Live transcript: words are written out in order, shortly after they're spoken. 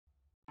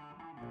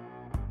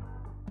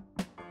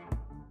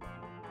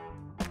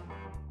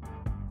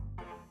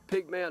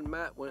Pigman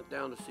Matt went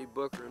down to see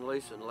Booker and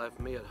Lisa and left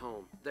me at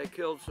home. They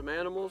killed some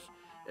animals,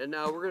 and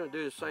now we're gonna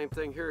do the same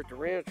thing here at the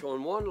ranch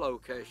on one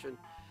location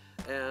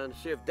and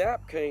see if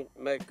DAP can't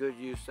make good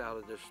use out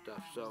of this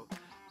stuff. So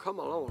come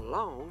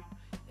along,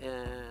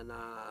 and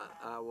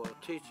I will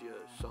teach you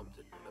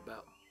something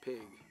about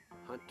pig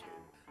hunting.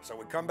 So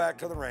we come back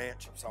to the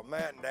ranch. So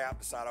Matt and DAP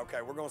decide,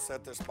 okay, we're gonna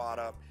set this spot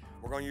up.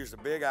 We're gonna use the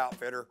big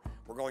outfitter.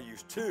 We're gonna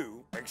use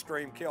 2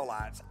 extreme kill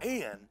lights,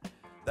 and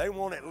they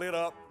want it lit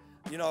up,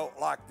 you know,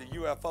 like the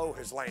UFO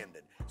has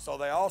landed. So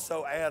they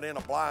also add in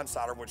a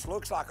blindsider, which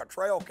looks like a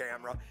trail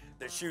camera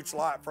that shoots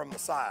light from the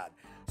side.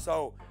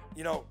 So,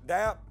 you know,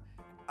 DAP,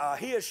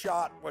 he has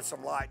shot with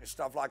some light and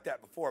stuff like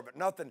that before, but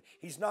nothing,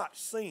 he's not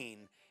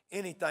seen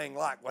anything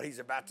like what he's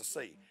about to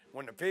see.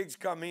 When the pigs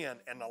come in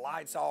and the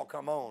lights all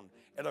come on,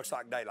 it looks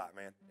like daylight,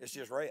 man. It's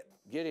just red.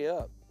 Giddy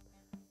up.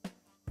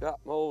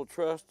 Got my old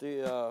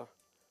trusty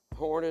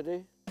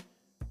Hornady,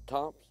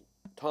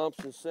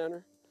 Thompson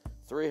Center,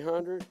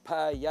 300,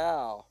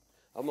 Pi-Yow.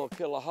 I'm gonna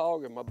kill a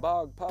hog in my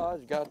bog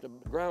pods. Got the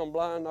ground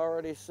blind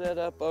already set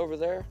up over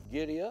there.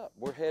 Giddy up,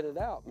 we're headed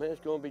out. Man,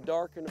 it's gonna be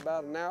dark in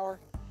about an hour,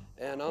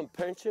 and I'm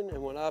pinching,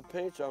 and when I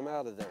pinch, I'm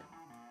out of there.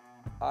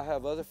 I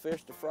have other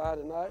fish to fry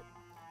tonight,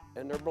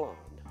 and they're blonde.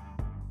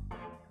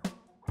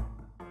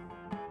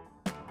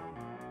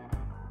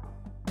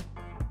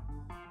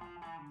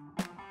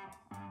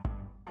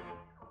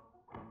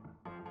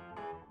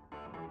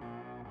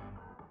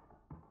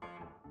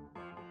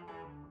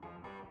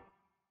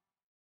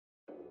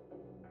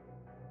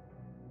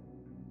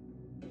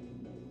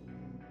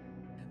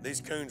 These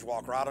coons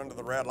walk right under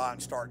the red light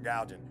and start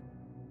gouging.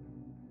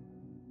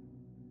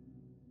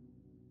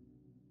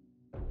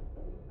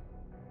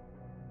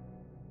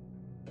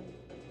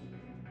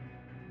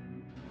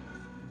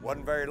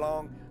 Wasn't very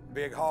long,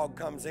 big hog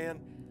comes in.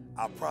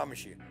 I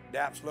promise you,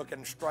 DAP's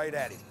looking straight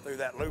at him through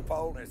that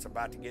loophole, and it's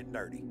about to get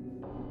dirty.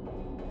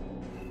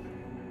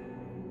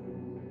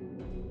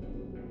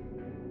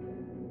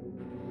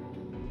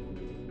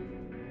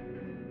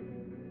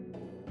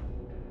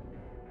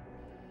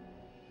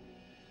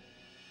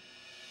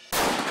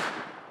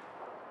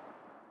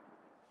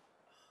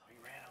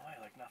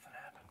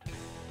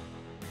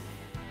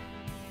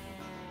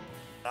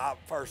 I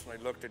personally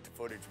looked at the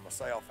footage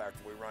myself after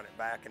we run it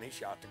back, and he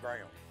shot the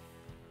ground.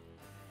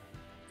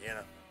 You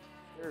know.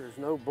 There's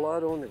no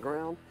blood on the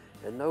ground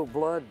and no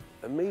blood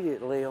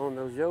immediately on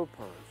those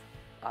yopons.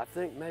 I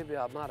think maybe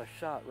I might have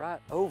shot right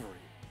over him.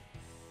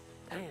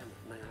 Damn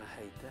it, man,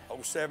 I hate that.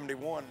 Old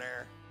 71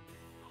 there.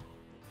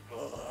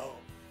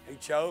 He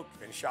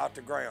choked and shot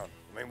the ground.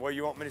 I mean, what do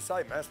you want me to say,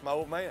 man? That's my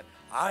old man.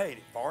 I hate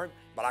it for him,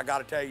 but I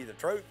gotta tell you the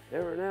truth.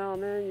 Every now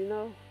and then, you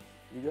know,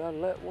 you gotta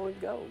let one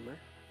go, man.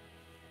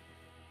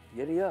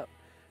 Giddy up.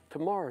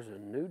 Tomorrow's a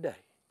new day.